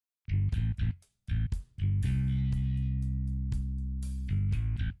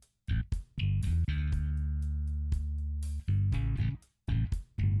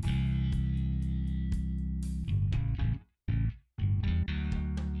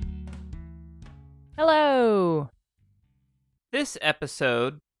Hello! This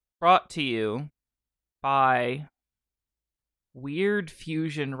episode brought to you by Weird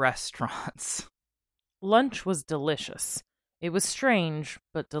Fusion Restaurants. Lunch was delicious. It was strange,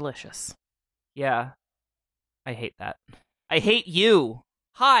 but delicious. Yeah, I hate that. I hate you.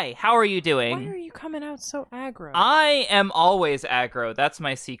 Hi, how are you doing? Why are you coming out so aggro? I am always aggro. That's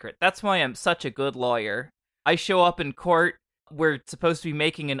my secret. That's why I'm such a good lawyer. I show up in court. We're supposed to be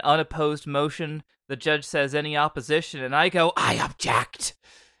making an unopposed motion. The judge says any opposition, and I go, I object.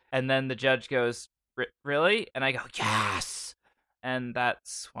 And then the judge goes, really? And I go, yes. And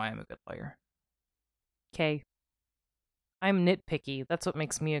that's why I'm a good lawyer. Okay. I'm nitpicky. That's what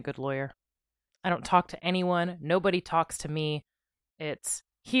makes me a good lawyer. I don't talk to anyone. Nobody talks to me. It's,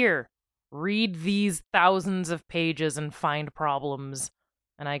 here, read these thousands of pages and find problems.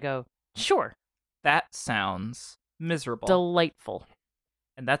 And I go, sure. That sounds miserable. Delightful.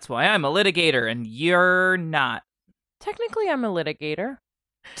 And that's why I'm a litigator, and you're not. Technically, I'm a litigator.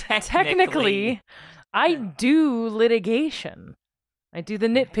 Technically. I do litigation. I do the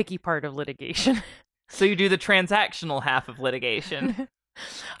nitpicky part of litigation. So you do the transactional half of litigation.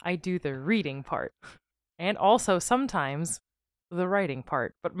 I do the reading part. And also, sometimes, the writing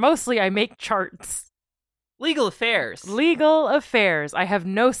part. But mostly, I make charts. Legal affairs. Legal affairs. I have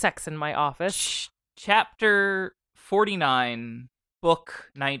no sex in my office. Chapter 49, Book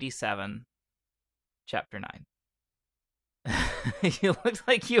 97, Chapter 9. You looked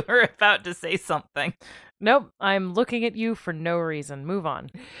like you were about to say something. Nope, I'm looking at you for no reason. Move on.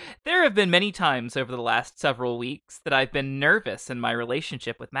 There have been many times over the last several weeks that I've been nervous in my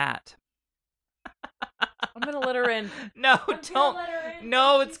relationship with Matt. I'm gonna let her in. No, don't.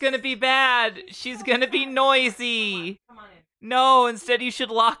 No, it's gonna be bad. She's gonna be noisy. Come on in. No, instead you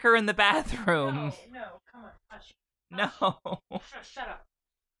should lock her in the bathroom. No, come on, hush. No. Shut up.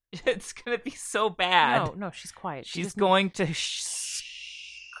 It's gonna be so bad. No, she's quiet. She She's doesn't- going to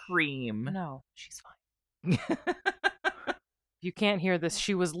scream. No, she's fine. You can't hear this.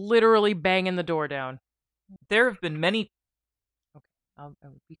 She was literally banging the door down. There have been many. I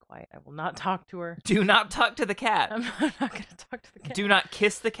will be quiet. I will not talk to her. Do not talk to the cat. I'm not going to talk to the cat. Do not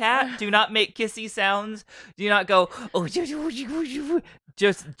kiss the cat. Do not make kissy sounds. Do not go. Oh,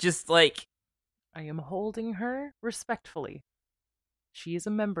 just like. I am holding her respectfully. She is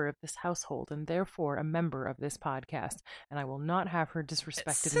a member of this household and therefore a member of this podcast, and I will not have her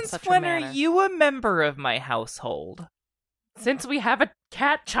disrespected in such a manner. Since when are you a member of my household? Since we have a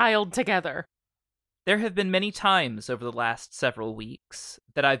cat child together. There have been many times over the last several weeks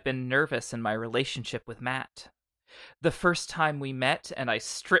that I've been nervous in my relationship with Matt. The first time we met and I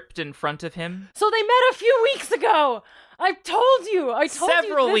stripped in front of him. So they met a few weeks ago. I told you.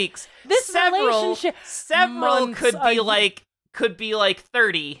 Several weeks. This relationship. Several could be like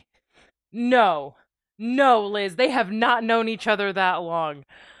 30. No, Liz. They have not known each other that long.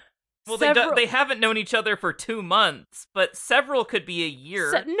 Well, they haven't known each other for 2 months, but several could be a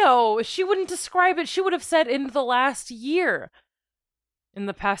year. No, she wouldn't describe it. She would have said in the last year. In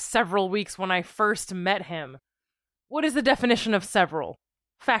the past several weeks when I first met him. What is the definition of several?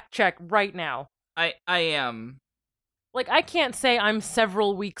 Fact check right now. I am. Like, I can't say I'm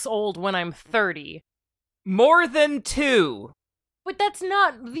several weeks old when I'm 30. More than 2. But that's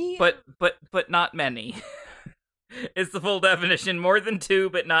not the... But not many. Is the full definition. More than 2,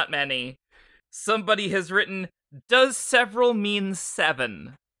 but not many. Somebody has written, does several mean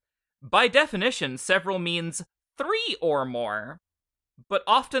 7? By definition, several means 3 or more, but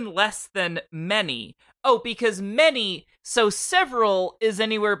often less than many. Oh, because many, so several is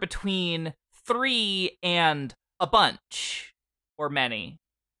anywhere between 3 and a bunch, or many.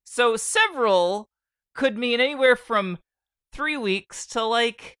 So several could mean anywhere from 3 weeks to,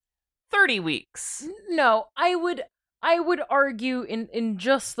 like, 30 weeks. No, I would argue in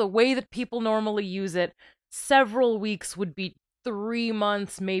just the way that people normally use it, several weeks would be 3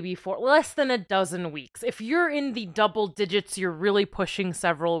 months, maybe 4, less than a dozen weeks. If you're in the double digits, you're really pushing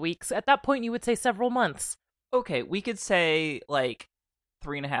several weeks. At that point, you would say several months. Okay, we could say, like,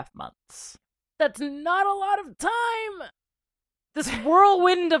 3.5 months. That's not a lot of time! This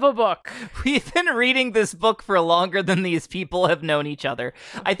whirlwind of a book. We've been reading this book for longer than these people have known each other.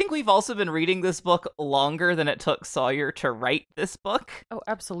 I think we've also been reading this book longer than it took Sawyer to write this book. Oh,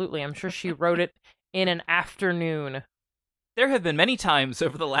 absolutely. I'm sure she wrote it in an afternoon. There have been many times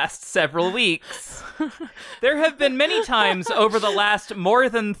over the last several weeks. There have been many times over the last more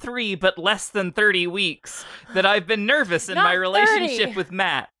than 3 but less than 30 weeks that I've been nervous in my relationship 30. with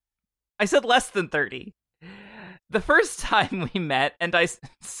Matt. I said less than 30. The first time we met, and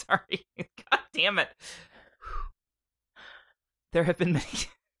sorry, god damn it. There have been many...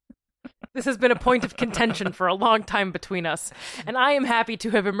 This has been a point of contention for a long time between us, and I am happy to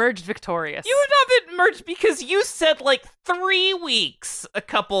have emerged victorious. You haven't merged because you said 3 weeks a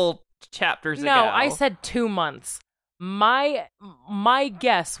couple chapters ago. No, I said 2 months. My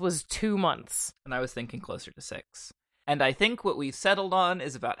guess was 2 months. And I was thinking closer to 6. And I think what we've settled on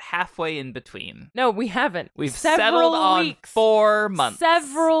is about halfway in between. No, we haven't. We've settled on 4 months.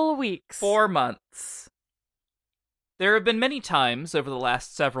 Several weeks. 4 months. There have been many times over the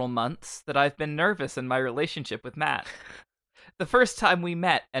last several months that I've been nervous in my relationship with Matt. The first time we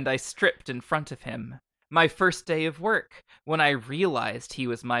met and I stripped in front of him. My first day of work, when I realized he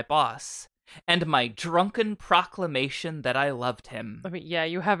was my boss. And my drunken proclamation that I loved him. I mean, yeah,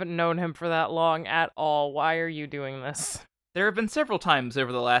 you haven't known him for that long at all. Why are you doing this? There have been several times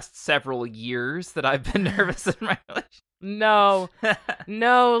over the last several years that I've been nervous in my relationship. No.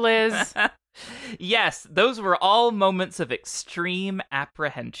 No, Liz. Yes, those were all moments of extreme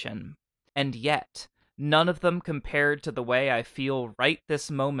apprehension. And yet, none of them compared to the way I feel right this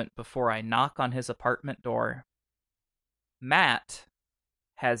moment before I knock on his apartment door. Matt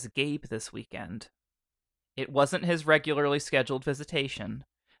has Gabe this weekend. It wasn't his regularly scheduled visitation,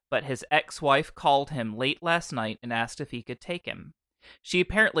 but his ex-wife called him late last night and asked if he could take him. She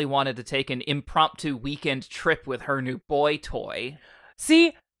apparently wanted to take an impromptu weekend trip with her new boy toy.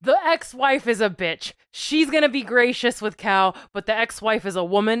 See, the ex-wife is a bitch. She's gonna be gracious with Cal, but the ex-wife is a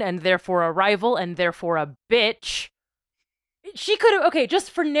woman and therefore a rival and therefore a bitch. She could have, okay, just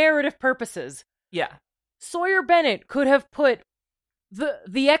for narrative purposes. Yeah. Sawyer Bennett could have put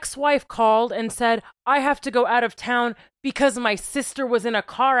the ex-wife called and said, I have to go out of town because my sister was in a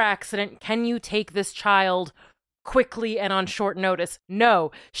car accident. Can you take this child quickly and on short notice?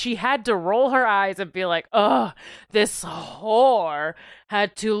 No, she had to roll her eyes and be like, ugh, this whore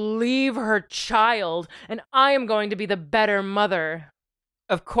had to leave her child and I am going to be the better mother.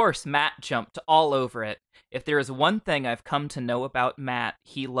 Of course, Matt jumped all over it. If there is one thing I've come to know about Matt,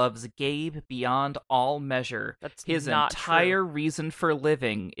 he loves Gabe beyond all measure. That's his not entire true. Reason for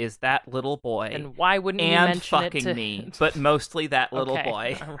living is that little boy. And why wouldn't you and mention fucking it to me, but mostly that little Okay.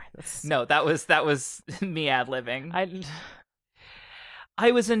 boy. All right, No, that was me ad-libbing. I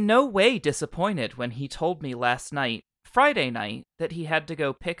I was in no way disappointed when he told me last night, Friday night, that he had to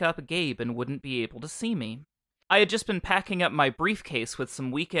go pick up Gabe and wouldn't be able to see me. I had just been packing up my briefcase with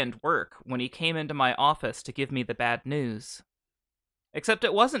some weekend work when he came into my office to give me the bad news. Except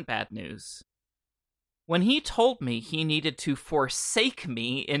it wasn't bad news. When he told me he needed to forsake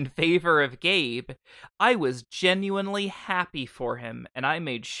me in favor of Gabe, I was genuinely happy for him, and I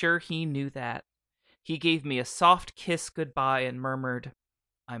made sure he knew that. He gave me a soft kiss goodbye and murmured,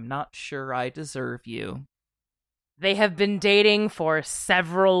 I'm not sure I deserve you. They have been dating for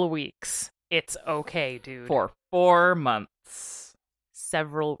several weeks. It's okay, dude. For 4 months.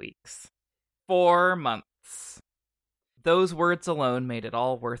 Several weeks. 4 months. Those words alone made it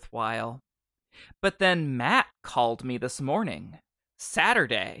all worthwhile. But then Matt called me this morning,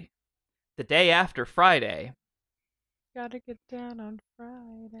 Saturday, the day after Friday, Gotta get down on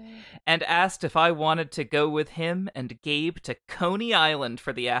Friday. and asked if I wanted to go with him and Gabe to Coney Island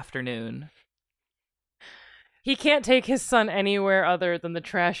for the afternoon. He can't take his son anywhere other than the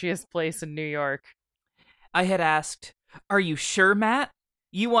trashiest place in New York. I had asked, Are you sure, Matt?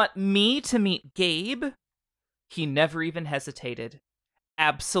 You want me to meet Gabe? He never even hesitated.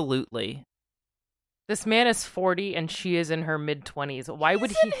 Absolutely. This man is 40 and she is in her mid-20s. Why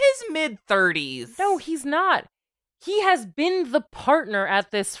would he? He's in his mid-30s. No, he's not. He has been the partner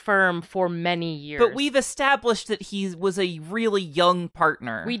at this firm for many years. But we've established that he was a really young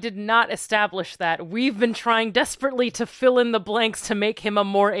partner. We did not establish that. We've been trying desperately to fill in the blanks to make him a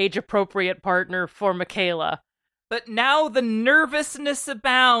more age-appropriate partner for Michaela. But now the nervousness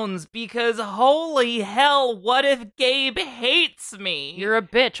abounds because holy hell, what if Gabe hates me? You're a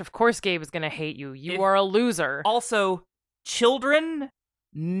bitch. Of course Gabe is gonna hate you. You are a loser. Also, children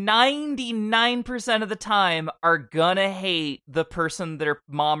 99% of the time are gonna hate the person their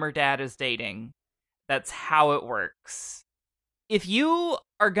mom or dad is dating. That's how it works. If you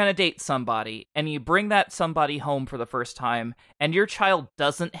are gonna date somebody and you bring that somebody home for the first time and your child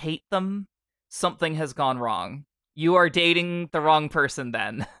doesn't hate them, something has gone wrong. You are dating the wrong person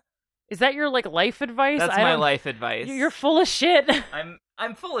then. Is that your, life advice? That's my life advice. You're full of shit.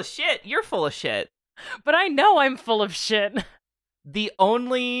 I'm full of shit. You're full of shit. But I know I'm full of shit. The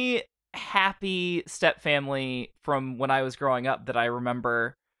only happy stepfamily from when I was growing up that I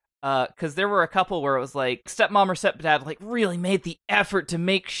remember, because there were a couple where it was like stepmom or stepdad really made the effort to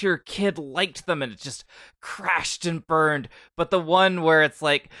make sure kid liked them and it just crashed and burned. But the one where it's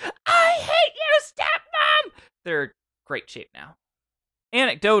like, I hate you, stepmom! They're great shape now.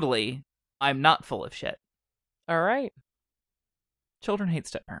 Anecdotally, I'm not full of shit. All right. Children hate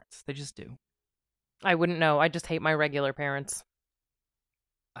step-parents. They just do. I wouldn't know. I just hate my regular parents.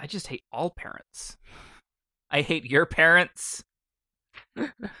 I just hate all parents. I hate your parents.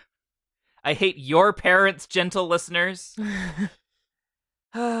 I hate your parents, gentle listeners.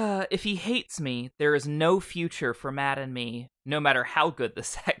 If he hates me, there is no future for Matt and me, no matter how good the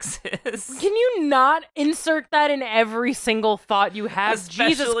sex is. Can you not insert that in every single thought you have?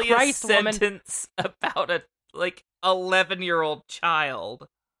 Especially Jesus Christ, a woman. sentence about a 11-year-old child.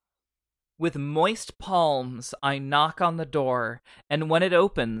 With moist palms, I knock on the door, and when it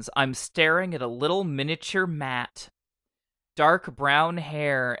opens, I'm staring at a little miniature Matt. Dark brown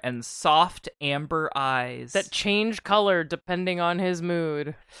hair and soft amber eyes That change color depending on his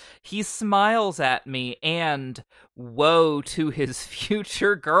mood. He smiles at me, and woe to his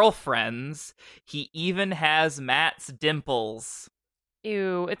future girlfriends, he even has Matt's dimples.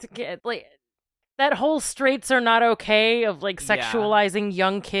 Ew, it's like that whole straights are not okay of sexualizing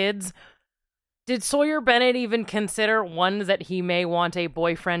young kids. Did Sawyer Bennett even consider, one, that he may want a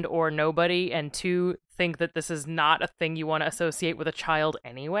boyfriend or nobody, and two, think that this is not a thing you want to associate with a child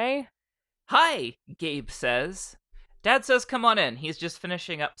anyway? Hi, Gabe says. Dad says come on in. He's just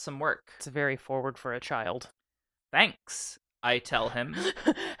finishing up some work. It's very forward for a child. Thanks, I tell him.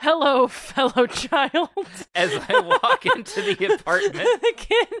 Hello, fellow child. As I walk into the apartment. The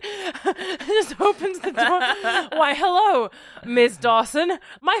kid just opens the door. Why, hello, Miss Dawson.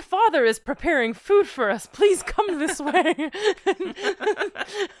 My father is preparing food for us. Please come this way.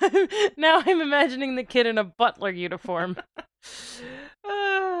 Now I'm imagining the kid in a butler uniform.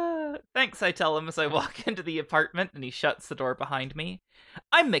 Thanks, I tell him as I walk into the apartment, and he shuts the door behind me.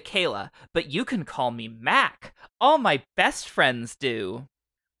 I'm Michaela, but you can call me Mac. All my best friends do.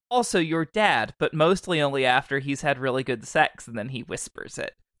 Also, your dad, but mostly only after he's had really good sex, and then he whispers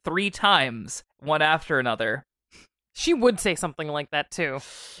it 3 times, one after another. She would say something like that, too.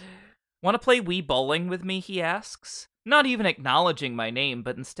 Want to play Wii Bowling with me, he asks. Not even acknowledging my name,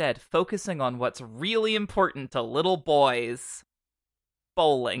 but instead focusing on what's really important to little boys.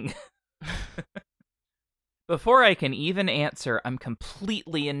 Bowling. Before I can even answer, I'm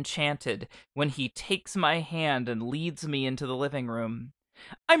completely enchanted when he takes my hand and leads me into the living room.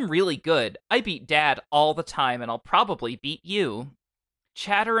 I'm really good. I beat Dad all the time, and I'll probably beat you.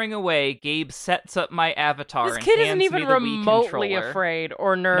 Chattering away, Gabe sets up my avatar This and kid hands isn't me even the Wii remotely controller. afraid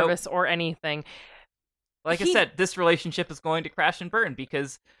or nervous or anything. I said, this relationship is going to crash and burn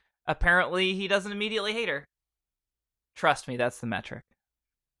because apparently he doesn't immediately hate her. Trust me, that's the metric.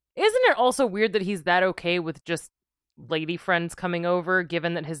 Isn't it also weird that he's that okay with just lady friends coming over,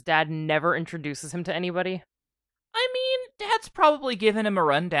 given that his dad never introduces him to anybody? I mean, Dad's probably given him a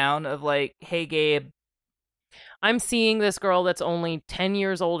rundown of hey, Gabe. I'm seeing this girl that's only 10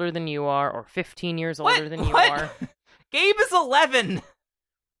 years older than you are, or 15 years older than you are. Gabe is 11!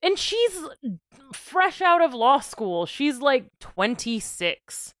 And she's fresh out of law school. She's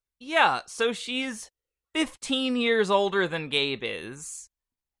 26. Yeah, so she's 15 years older than Gabe is.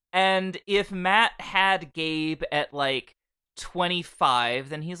 And if Matt had Gabe at 25,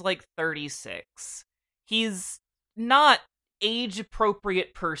 then he's 36. He's not age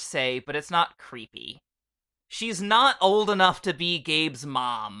appropriate per se, but it's not creepy. She's not old enough to be Gabe's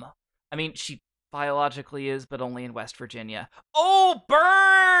mom. I mean, she biologically is, but only in West Virginia. Oh,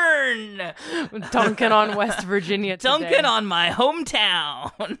 burn! Duncan on West Virginia today. Duncan on my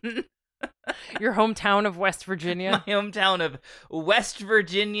hometown. Your hometown of West Virginia? My hometown of West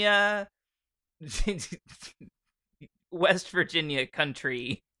Virginia. West Virginia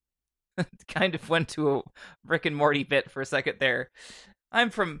country. Kind of went to a Rick and Morty bit for a second there. I'm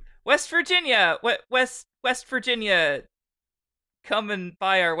from West Virginia. West Virginia. Come and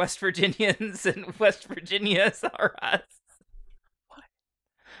buy our West Virginians, and West Virginia's are us. What?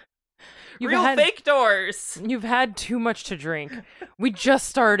 Real fake doors. You've had too much to drink. We just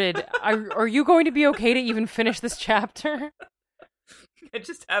started. Are you going to be okay to even finish this chapter? I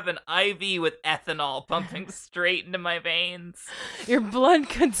just have an IV with ethanol pumping straight into my veins. Your blood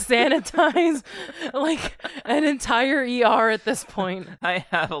could sanitize an entire ER at this point. I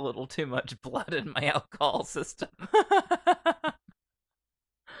have a little too much blood in my alcohol system.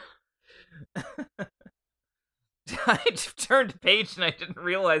 I turned a page and I didn't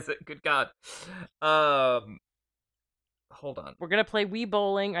realize it. Good God. Hold on. We're gonna play Wii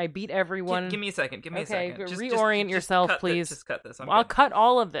Bowling. I beat everyone. Give me a second. Give me a second. Okay, reorient yourself, please. Just cut this. I'll cut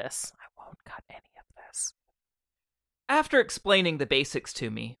all of this. I won't cut any of this. After explaining the basics to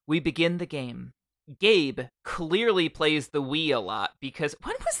me, we begin the game. Gabe clearly plays the Wii a lot because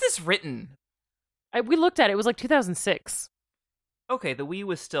when was this written? We looked at it. It was 2006. Okay, the Wii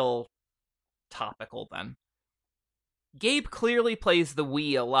was still topical then. Gabe clearly plays the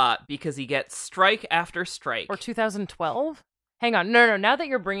Wii a lot because he gets strike after strike. Or 2012? Hang on. No. Now that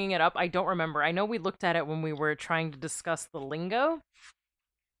you're bringing it up, I don't remember. I know we looked at it when we were trying to discuss the lingo.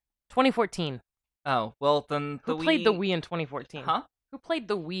 2014. Oh, well, then Who played the Wii in 2014? Huh? Who played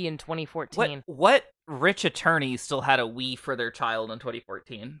the Wii in 2014? What rich attorney still had a Wii for their child in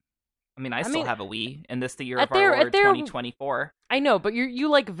 2014? I mean, I still have a Wii, and this the year of our Lord 2024. I know, but you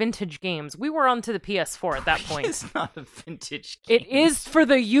like vintage games. We were on to the PS4 at that point. It's not a vintage game. It is for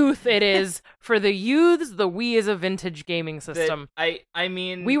the youth, it is. For the youths, the Wii is a vintage gaming system. I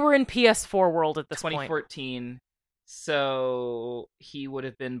mean... We were in PS4 world at this 2014, so he would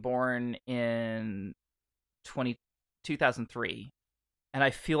have been born in 2003. And I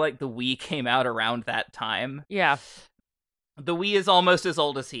feel like the Wii came out around that time. Yeah. The Wii is almost as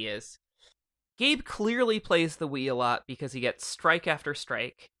old as he is. Gabe clearly plays the Wii a lot because he gets strike after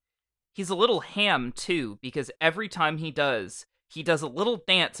strike. He's a little ham, too, because every time he does a little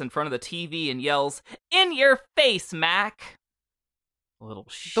dance in front of the TV and yells, "In your face, Mac!" Little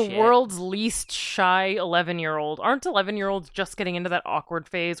shit. The world's least shy 11-year-old. Aren't 11-year-olds just getting into that awkward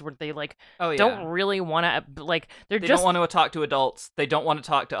phase where they, don't really want to, they don't want to talk to adults. They don't want to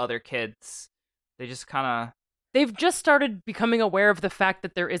talk to other kids. They just kind of... They've just started becoming aware of the fact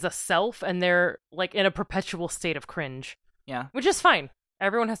that there is a self, and they're, in a perpetual state of cringe. Yeah. Which is fine.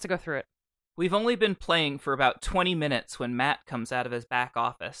 Everyone has to go through it. We've only been playing for about 20 minutes when Matt comes out of his back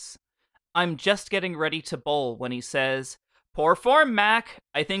office. I'm just getting ready to bowl when he says, "Poor form, Mac.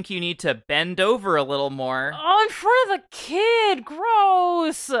 I think you need to bend over a little more." Oh, in front of the kid!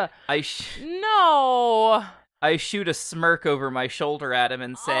 Gross! No! I shoot a smirk over my shoulder at him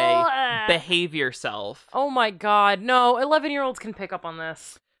and say, "Behave yourself." Oh my god, no. 11-year-olds can pick up on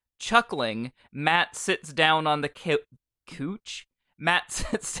this. Chuckling, Matt sits down on the couch. Matt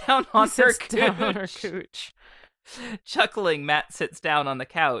sits down on her couch. Chuckling, Matt sits down on the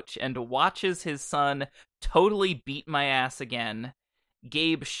couch and watches his son totally beat my ass again.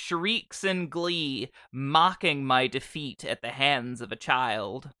 Gabe shrieks in glee, mocking my defeat at the hands of a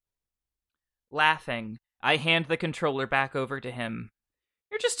child. Laughing, I hand the controller back over to him.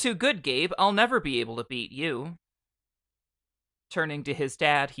 "You're just too good, Gabe. I'll never be able to beat you." Turning to his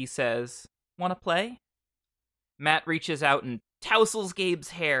dad, he says, "Wanna play?" Matt reaches out and tousles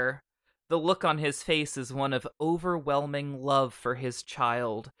Gabe's hair. The look on his face is one of overwhelming love for his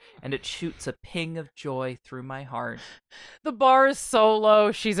child, and it shoots a ping of joy through my heart. The bar is so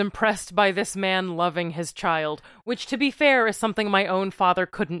low, she's impressed by this man loving his child, which, to be fair, is something my own father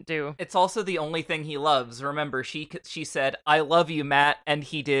couldn't do. It's also the only thing he loves. Remember, she said, "I love you, Matt," and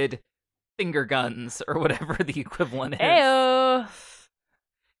he did finger guns, or whatever the equivalent is. Ayo.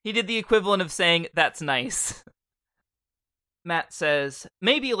 He did the equivalent of saying, "That's nice." Matt says,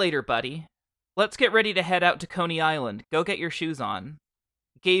 "Maybe later, buddy. Let's get ready to head out to Coney Island. Go get your shoes on."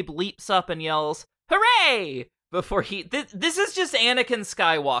 Gabe leaps up and yells, "Hooray!" Before this is just Anakin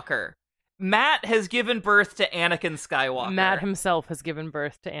Skywalker. Matt has given birth to Anakin Skywalker. Matt himself has given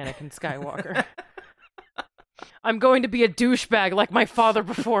birth to Anakin Skywalker. I'm going to be a douchebag like my father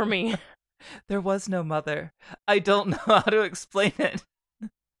before me. There was no mother. I don't know how to explain it.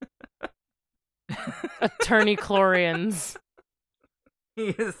 Attorney Chlorians.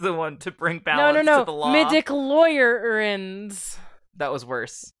 He is the one to bring balance to the law. Midichlorians. That was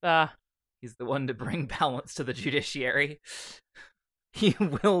worse. He's the one to bring balance to the judiciary. He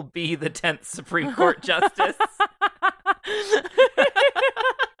will be the 10th Supreme Court Justice.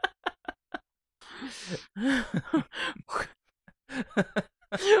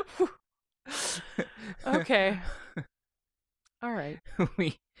 Okay. All right.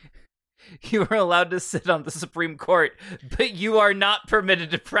 You are allowed to sit on the Supreme Court, but you are not permitted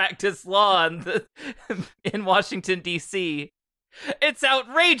to practice law in Washington, D.C. It's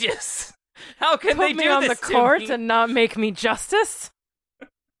outrageous! How can they do this to me? Put me on the court and not make me justice?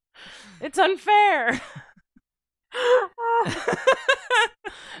 It's unfair!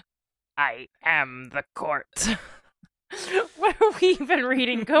 I am the court. What are we even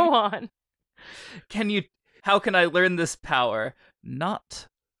reading? Go on. How can I learn this power? Not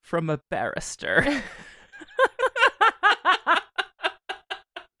from a barrister.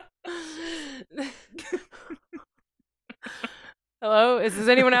 Hello? Is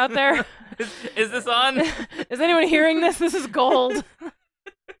anyone out there? Is this on? Is anyone hearing this? This is gold.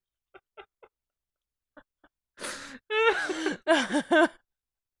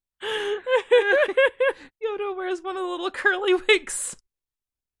 Yoda wears one of the little curly wigs.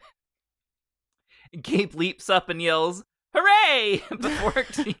 Gabe leaps up and yells, "Hooray!" before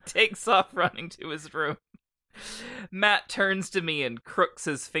he takes off running to his room. Matt turns to me and crooks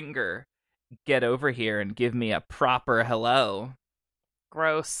his finger. get over here and give me a proper hello.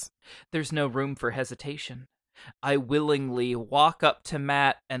 Gross. There's no room for hesitation. I willingly walk up to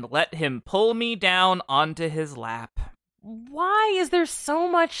Matt and let him pull me down onto his lap. Why is there so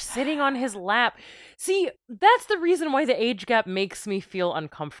much sitting on his lap? See, that's the reason why the age gap makes me feel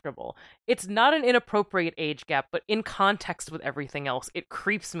uncomfortable. It's not an inappropriate age gap, but in context with everything else, it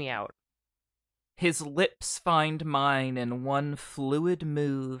creeps me out. His lips find mine in one fluid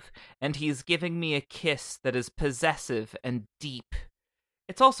move, and he's giving me a kiss that is possessive and deep.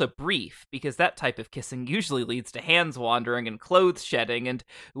 It's also brief, because that type of kissing usually leads to hands wandering and clothes shedding, and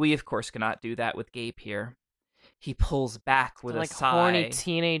we, of course, cannot do that with Gabe here. He pulls back with a sigh. Like horny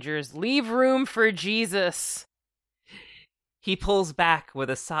teenagers. Leave room for Jesus. He pulls back with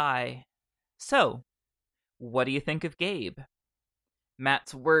a sigh. So, what do you think of Gabe?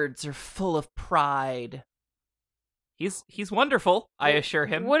 Matt's words are full of pride. He's wonderful, I assure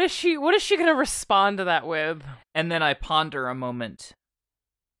him. What is she gonna respond to that with? And then I ponder a moment.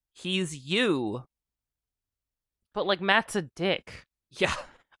 He's you. But, like, Matt's a dick. Yeah.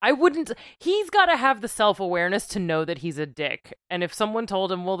 He's gotta have the self-awareness to know that he's a dick. And if someone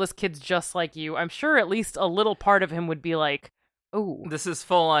told him, well, this kid's just like you, I'm sure at least a little part of him would be like, oh. This is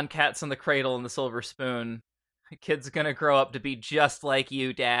full-on Cats in the Cradle and the Silver Spoon. The kid's gonna grow up to be just like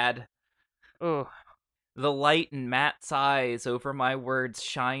you, Dad. Ugh. The light in Matt's eyes over my words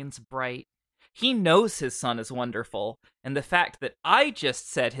shines bright. He knows his son is wonderful, and the fact that I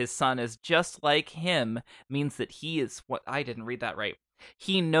just said his son is just like him means that he is what I didn't read that right.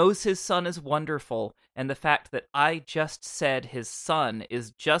 He knows his son is wonderful, and the fact that I just said his son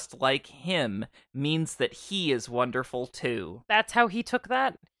is just like him means that he is wonderful too. That's how he took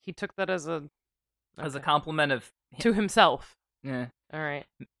that? He took that as a compliment of to himself. Yeah. All right.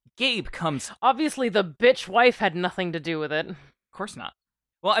 Gabe comes. Obviously, the bitch wife had nothing to do with it. Of course not.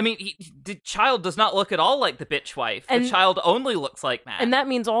 Well, I mean, the child does not look at all like the bitch wife. The child only looks like Matt. And that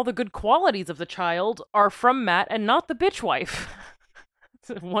means all the good qualities of the child are from Matt and not the bitch wife.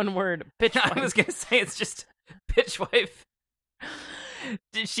 One word, bitch wife. I was going to say it's just bitch wife.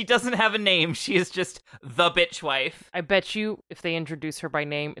 She doesn't have a name. She is just the bitch wife. I bet you if they introduce her by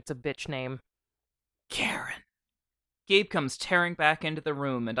name, it's a bitch name. Karen. Gabe comes tearing back into the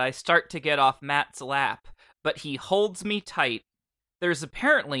room, and I start to get off Matt's lap, but he holds me tight. There's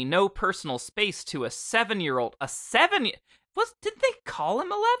apparently no personal space to a 7-year-old. Didn't they call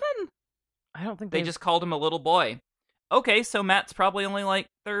him 11? I don't think they just called him a little boy. Okay, so Matt's probably only like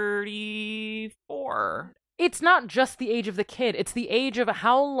 34. It's not just the age of the kid. It's the age of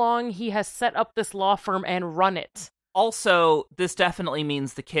how long he has set up this law firm and run it. Also, this definitely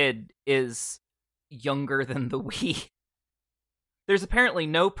means the kid is younger than the we. There's apparently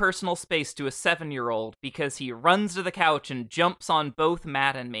no personal space to a 7-year-old because he runs to the couch and jumps on both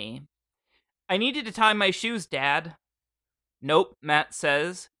Matt and me. I needed to tie my shoes, Dad. Nope, Matt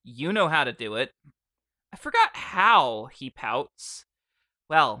says. You know how to do it. I forgot how, he pouts.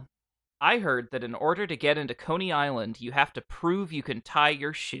 Well, I heard that in order to get into Coney Island, you have to prove you can tie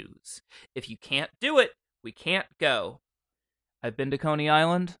your shoes. If you can't do it, we can't go. I've been to Coney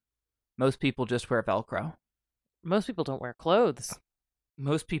Island. Most people just wear Velcro. Most people don't wear clothes.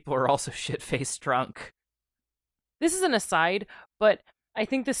 Most people are also shit-faced drunk. This is an aside, but I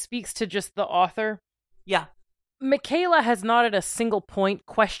think this speaks to just the author. Yeah. Michaela has not at a single point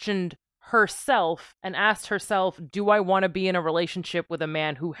questioned herself and asked herself, do I want to be in a relationship with a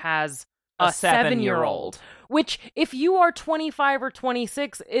man who has a 7-year-old? Which, if you are 25 or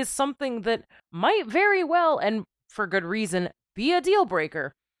 26, is something that might very well, and for good reason, be a deal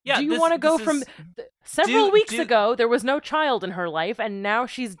breaker. Yeah, do you want to go from several weeks ago, there was no child in her life, and now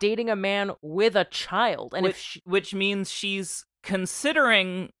she's dating a man with a child. And which means she's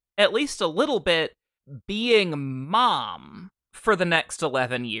considering, at least a little bit, being mom for the next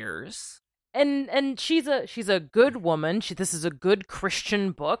 11 years. And she's a good woman. This is a good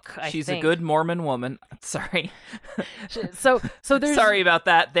Christian book, I think. She's a good Mormon woman. Sorry. So there's... Sorry about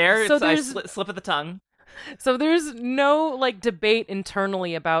that there. So I slip of the tongue. So there's no, debate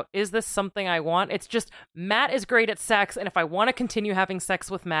internally about, is this something I want? It's just, Matt is great at sex, and if I want to continue having sex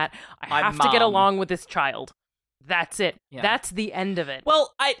with Matt, I have to get along with this child. That's it. Yeah. That's the end of it.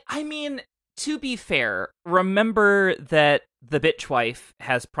 Well, I mean, to be fair, remember that the bitch wife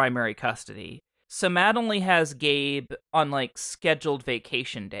has primary custody. So Matt only has Gabe on, scheduled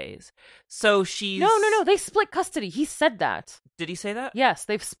vacation days. So she's... No, they split custody. He said that. Did he say that? Yes,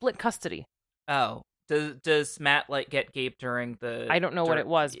 they've split custody. Oh. Does Matt get Gabe during the... I don't know what it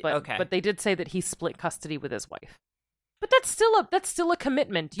was, but okay. But they did say that he split custody with his wife. But that's still a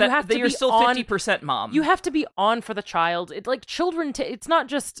commitment. You have to you're be still on, 50% mom. You have to be on for the child. It like children. It's not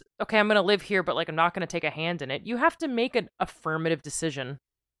just okay. I'm gonna live here, but like I'm not gonna take a hand in it. You have to make an affirmative decision.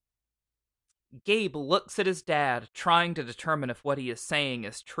 Gabe looks at his dad, trying to determine if what he is saying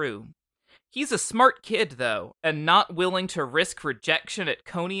is true. He's a smart kid, though, and not willing to risk rejection at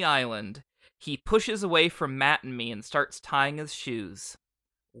Coney Island. He pushes away from Matt and me and starts tying his shoes.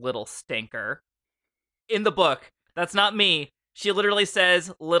 Little stinker. In the book, that's not me. She literally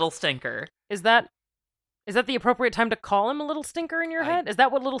says, little stinker. Is that the appropriate time to call him a little stinker in your head? Is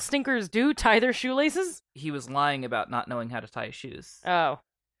that what little stinkers do, tie their shoelaces? He was lying about not knowing how to tie his shoes. Oh.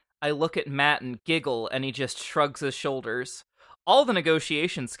 I look at Matt and giggle, and he just shrugs his shoulders. All the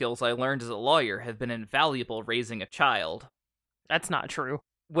negotiation skills I learned as a lawyer have been invaluable raising a child. That's not true.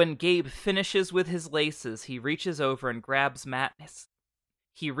 When Gabe finishes with his laces, he reaches over and grabs Matt's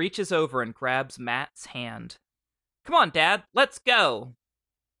hand. Come on, Dad, let's go!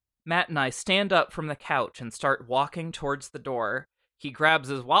 Matt and I stand up from the couch and start walking towards the door. He grabs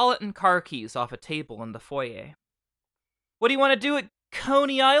his wallet and car keys off a table in the foyer. What do you want to do at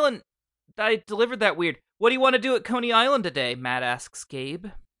Coney Island? I delivered that weird. What do you want to do at Coney Island today? Matt asks Gabe.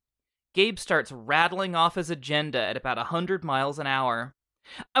 Gabe starts rattling off his agenda at about 100 miles an hour.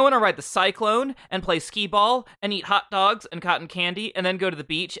 I want to ride the Cyclone and play skee ball and eat hot dogs and cotton candy and then go to the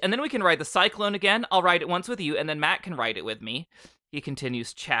beach and then we can ride the Cyclone again. I'll ride it once with you and then Matt can ride it with me. He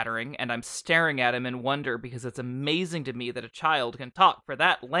continues chattering, and I'm staring at him in wonder because it's amazing to me that a child can talk for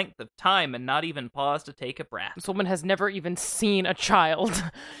that length of time and not even pause to take a breath. This woman has never even seen a child.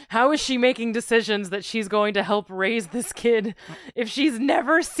 How is she making decisions that she's going to help raise this kid if she's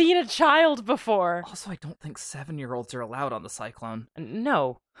never seen a child before? Also, I don't think 7-year-olds are allowed on the Cyclone.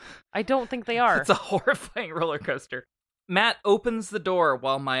 No, I don't think they are. It's a horrifying roller coaster. Matt opens the door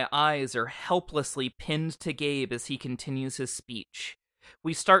while my eyes are helplessly pinned to Gabe as he continues his speech.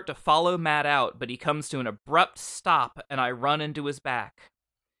 We start to follow Matt out, but he comes to an abrupt stop and I run into his back.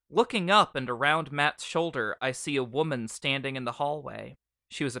 Looking up and around Matt's shoulder, I see a woman standing in the hallway.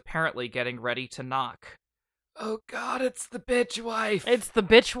 She was apparently getting ready to knock. Oh God, it's the bitchwife. It's the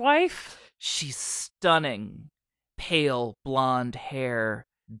bitchwife? She's stunning. Pale blonde hair.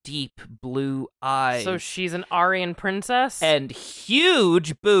 Deep blue eyes. So she's an Aryan princess? And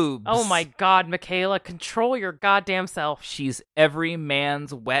huge boobs. Oh my God, Michaela, control your goddamn self. She's every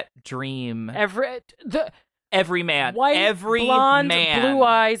man's wet dream. Every man. White, every blonde, man. Blue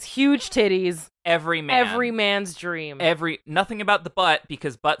eyes, huge titties. Every man. Every man's dream. Nothing about the butt,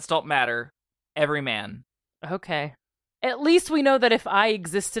 because butts don't matter. Every man. Okay. At least we know that if I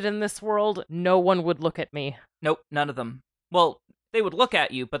existed in this world, no one would look at me. Nope, none of them. Well, they would look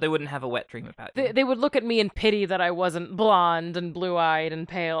at you, but they wouldn't have a wet dream about you. They would look at me in pity that I wasn't blonde and blue-eyed and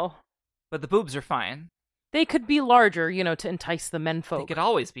pale. But the boobs are fine. They could be larger, to entice the menfolk. They could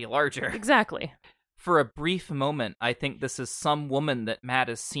always be larger. Exactly. For a brief moment, I think this is some woman that Matt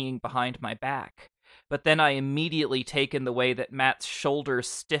is seeing behind my back. But then I immediately take in the way that Matt's shoulders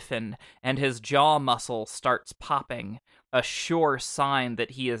stiffen and his jaw muscle starts popping, a sure sign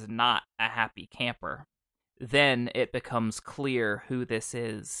that he is not a happy camper. Then it becomes clear who this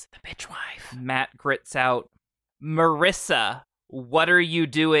is. The bitchwife. Matt grits out, Marissa, what are you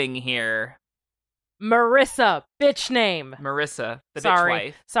doing here? Marissa, bitch name. Marissa, the Sorry.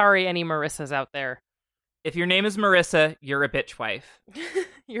 bitchwife. Sorry, any Marissas out there. If your name is Marissa, you're a bitchwife.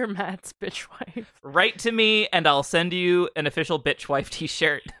 You're Matt's bitchwife. Write to me and I'll send you an official bitchwife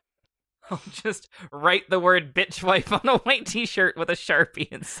t-shirt. I'll just write the word bitchwife on a white t-shirt with a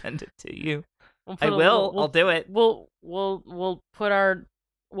Sharpie and send it to you. I'll do it. We'll put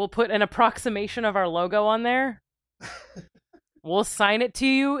an approximation of our logo on there. We'll sign it to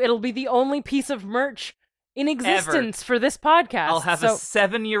you. It'll be the only piece of merch in existence for this podcast. I'll have a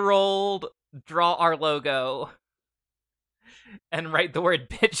 7-year-old draw our logo and write the word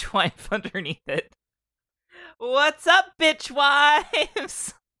bitchwife underneath it. What's up,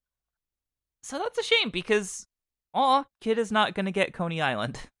 bitchwives? So that's a shame because, kid is not going to get Coney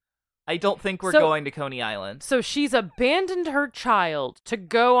Island. I don't think we're going to Coney Island. So she's abandoned her child to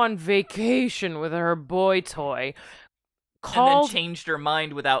go on vacation with her boy toy. And then changed her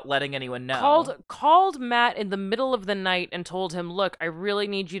mind without letting anyone know. Called Matt in the middle of the night and told him, look, I really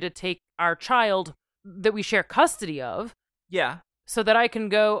need you to take our child that we share custody of. Yeah. So that I can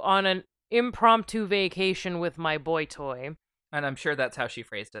go on an impromptu vacation with my boy toy. And I'm sure that's how she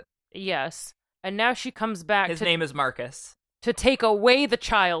phrased it. Yes. And now she comes back His name is Marcus. To take away the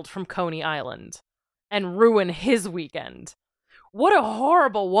child from Coney Island and ruin his weekend. What a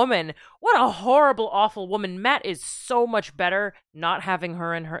horrible woman. What a horrible, awful woman. Matt is so much better not having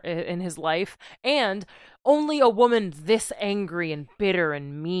her in his life. And only a woman this angry and bitter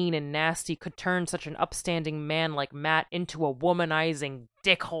and mean and nasty could turn such an upstanding man like Matt into a womanizing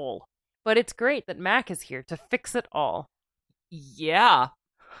dickhole. But it's great that Mac is here to fix it all. Yeah.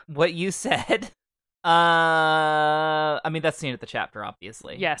 What you said. I mean, that's the end of the chapter,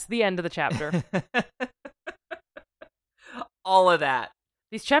 obviously. Yes, the end of the chapter. All of that.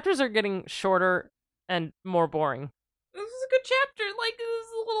 These chapters are getting shorter and more boring. This is a good chapter. Like, this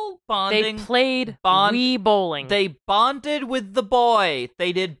is a little bonding. They played Wii bowling. They bonded with the boy.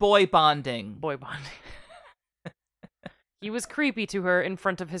 They did boy bonding. Boy bonding. He was creepy to her in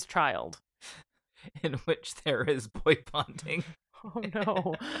front of his child. In which there is boy bonding. Oh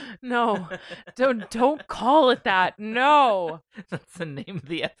no. No. Don't call it that. No. That's the name of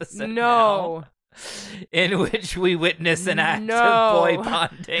the episode. No. Now. In which we witness an act No. of boy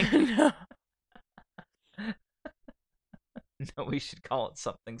bonding. No. No, we should call it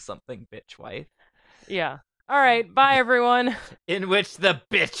something bitch wife. Yeah. All right. Bye, everyone. In which the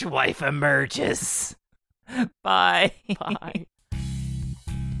bitch wife emerges. Bye. Bye.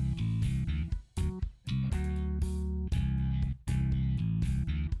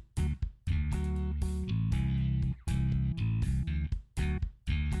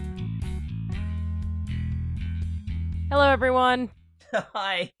 Hello, everyone.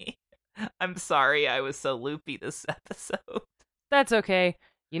 Hi. I'm sorry I was so loopy this episode. That's okay.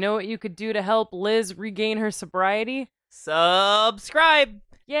 You know what you could do to help Liz regain her sobriety? Subscribe.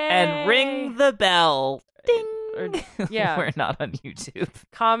 Yay! And ring the bell. Ding. Yeah. We're not on YouTube.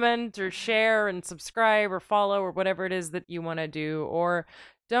 Comment or share and subscribe or follow or whatever it is that you want to do. Or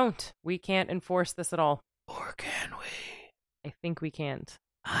don't. We can't enforce this at all. Or can we? I think we can't.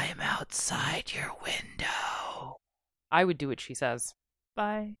 I'm outside your window. I would do what she says.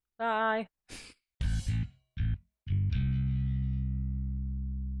 Bye. Bye.